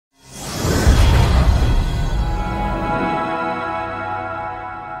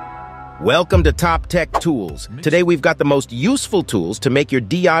Welcome to Top Tech Tools. Today we've got the most useful tools to make your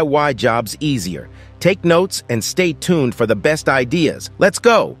DIY jobs easier. Take notes and stay tuned for the best ideas. Let's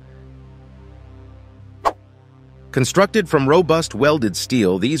go! Constructed from robust welded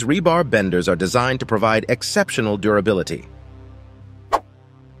steel, these rebar benders are designed to provide exceptional durability.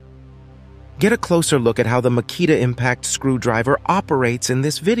 Get a closer look at how the Makita Impact screwdriver operates in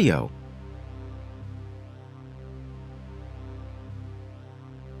this video.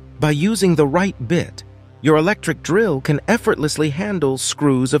 By using the right bit, your electric drill can effortlessly handle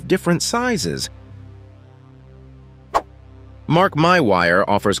screws of different sizes. Mark My Wire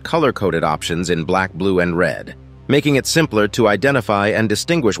offers color-coded options in black, blue, and red, making it simpler to identify and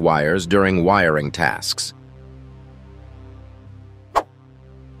distinguish wires during wiring tasks.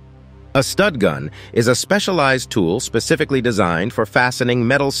 A stud gun is a specialized tool specifically designed for fastening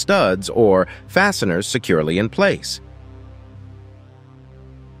metal studs or fasteners securely in place.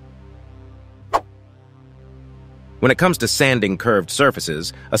 When it comes to sanding curved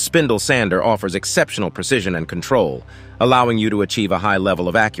surfaces, a spindle sander offers exceptional precision and control, allowing you to achieve a high level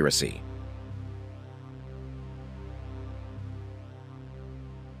of accuracy.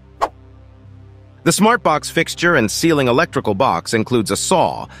 The SmartBox fixture and sealing electrical box includes a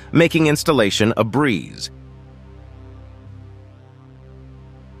saw, making installation a breeze.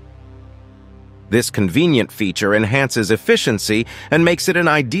 This convenient feature enhances efficiency and makes it an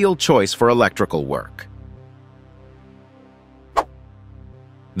ideal choice for electrical work.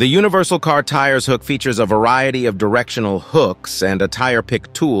 The Universal Car Tires hook features a variety of directional hooks and a tire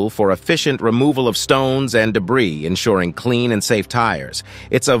pick tool for efficient removal of stones and debris, ensuring clean and safe tires.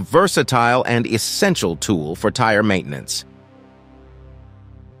 It's a versatile and essential tool for tire maintenance.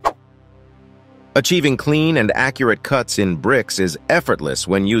 Achieving clean and accurate cuts in bricks is effortless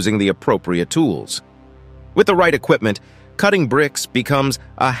when using the appropriate tools. With the right equipment, cutting bricks becomes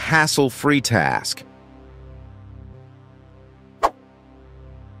a hassle-free task.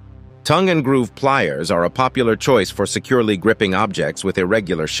 Tongue and groove pliers are a popular choice for securely gripping objects with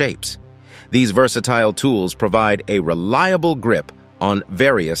irregular shapes. These versatile tools provide a reliable grip on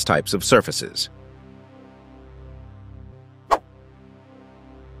various types of surfaces.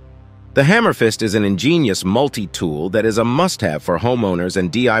 The Hammer Fist is an ingenious multi-tool that is a must-have for homeowners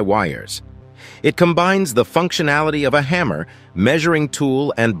and DIYers. It combines the functionality of a hammer, measuring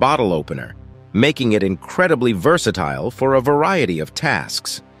tool, and bottle opener, making it incredibly versatile for a variety of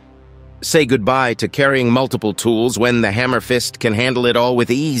tasks. Say goodbye to carrying multiple tools when the Hammer Fist can handle it all with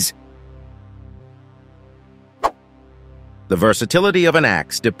ease. The versatility of an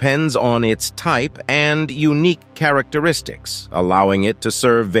axe depends on its type and unique characteristics, allowing it to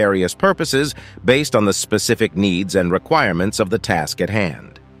serve various purposes based on the specific needs and requirements of the task at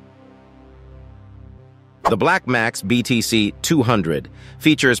hand. The BlackMax BTC 200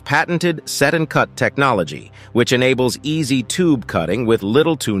 features patented set-and-cut technology, which enables easy tube cutting with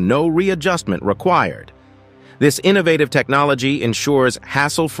little to no readjustment required. This innovative technology ensures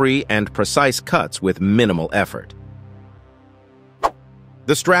hassle-free and precise cuts with minimal effort.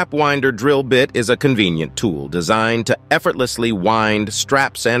 The Strap Winder drill bit is a convenient tool designed to effortlessly wind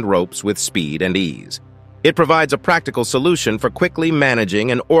straps and ropes with speed and ease. It provides a practical solution for quickly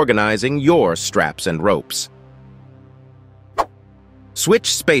managing and organizing your straps and ropes.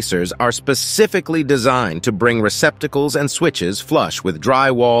 Switch spacers are specifically designed to bring receptacles and switches flush with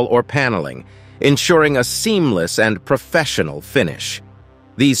drywall or paneling, ensuring a seamless and professional finish.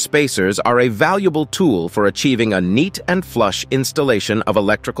 These spacers are a valuable tool for achieving a neat and flush installation of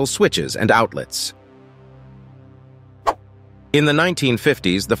electrical switches and outlets. In the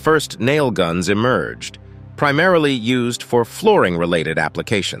 1950s, the first nail guns emerged, primarily used for flooring-related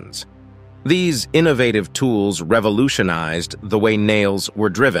applications. These innovative tools revolutionized the way nails were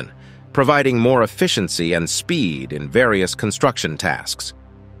driven, providing more efficiency and speed in various construction tasks.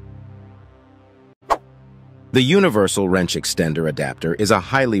 The Universal Wrench Extender Adapter is a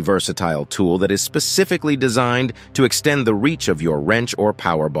highly versatile tool that is specifically designed to extend the reach of your wrench or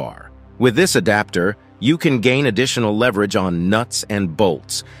power bar. With this adapter, you can gain additional leverage on nuts and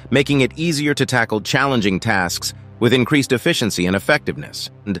bolts, making it easier to tackle challenging tasks with increased efficiency and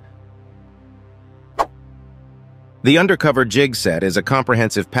effectiveness. The Undercover Jig Set is a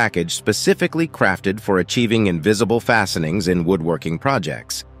comprehensive package specifically crafted for achieving invisible fastenings in woodworking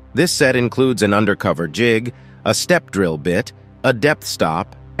projects. This set includes an undercover jig, a step drill bit, a depth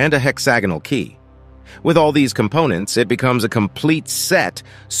stop, and a hexagonal key. With all these components, it becomes a complete set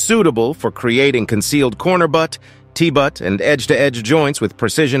suitable for creating concealed corner butt, T-butt, and edge-to-edge joints with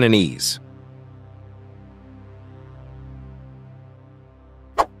precision and ease.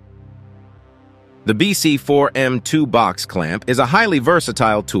 The BC4M2 box clamp is a highly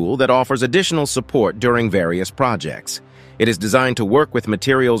versatile tool that offers additional support during various projects. It is designed to work with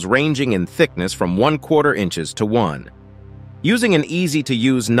materials ranging in thickness from 1/4 inches to 1. Using an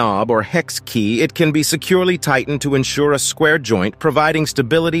easy-to-use knob or hex key, it can be securely tightened to ensure a square joint, providing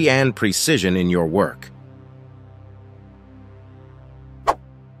stability and precision in your work.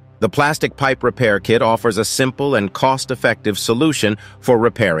 The plastic pipe repair kit offers a simple and cost-effective solution for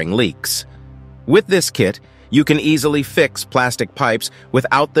repairing leaks. With this kit, you can easily fix plastic pipes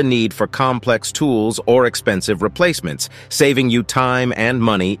without the need for complex tools or expensive replacements, saving you time and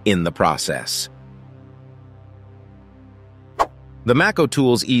money in the process. The Mako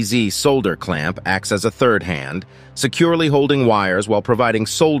Tools EZ solder clamp acts as a third hand, securely holding wires while providing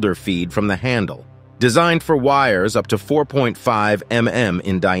solder feed from the handle, designed for wires up to 4.5 mm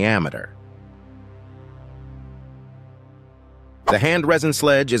in diameter. The hand resin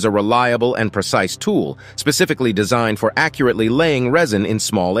sledge is a reliable and precise tool, specifically designed for accurately laying resin in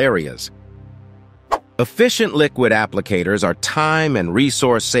small areas. Efficient liquid applicators are time and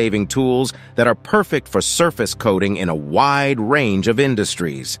resource-saving tools that are perfect for surface coating in a wide range of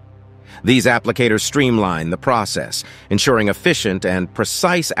industries. These applicators streamline the process, ensuring efficient and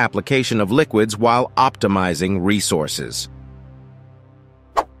precise application of liquids while optimizing resources.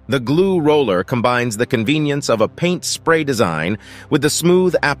 The glue roller combines the convenience of a paint spray design with the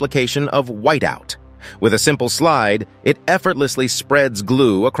smooth application of whiteout. With a simple slide, it effortlessly spreads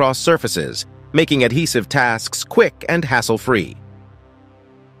glue across surfaces, making adhesive tasks quick and hassle-free.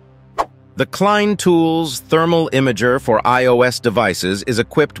 The Klein Tools Thermal Imager for iOS devices is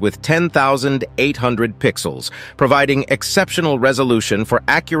equipped with 10,800 pixels, providing exceptional resolution for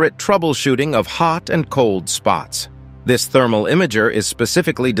accurate troubleshooting of hot and cold spots. This thermal imager is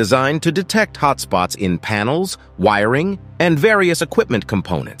specifically designed to detect hotspots in panels, wiring, and various equipment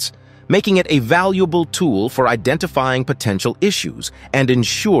components, making it a valuable tool for identifying potential issues and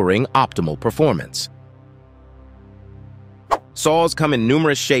ensuring optimal performance. Saws come in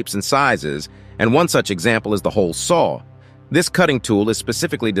numerous shapes and sizes, and one such example is the hole saw. This cutting tool is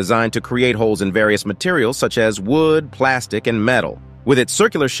specifically designed to create holes in various materials such as wood, plastic, and metal. With its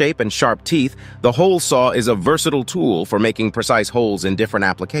circular shape and sharp teeth, the hole saw is a versatile tool for making precise holes in different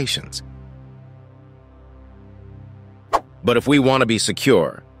applications. But if we want to be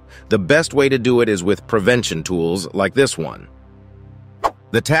secure, the best way to do it is with prevention tools like this one.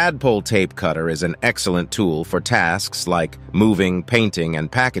 The tadpole tape cutter is an excellent tool for tasks like moving, painting,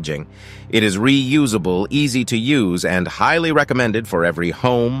 and packaging. It is reusable, easy to use, and highly recommended for every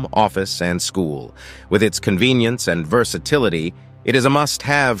home, office, and school. With its convenience and versatility, it is a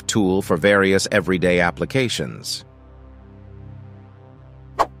must-have tool for various everyday applications.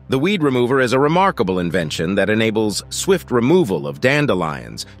 The weed remover is a remarkable invention that enables swift removal of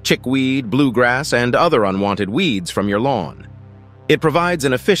dandelions, chickweed, bluegrass, and other unwanted weeds from your lawn. It provides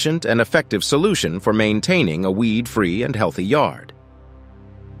an efficient and effective solution for maintaining a weed-free and healthy yard.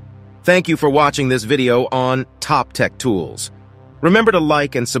 Thank you for watching this video on Top Tech Tools. Remember to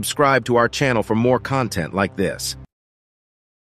like and subscribe to our channel for more content like this.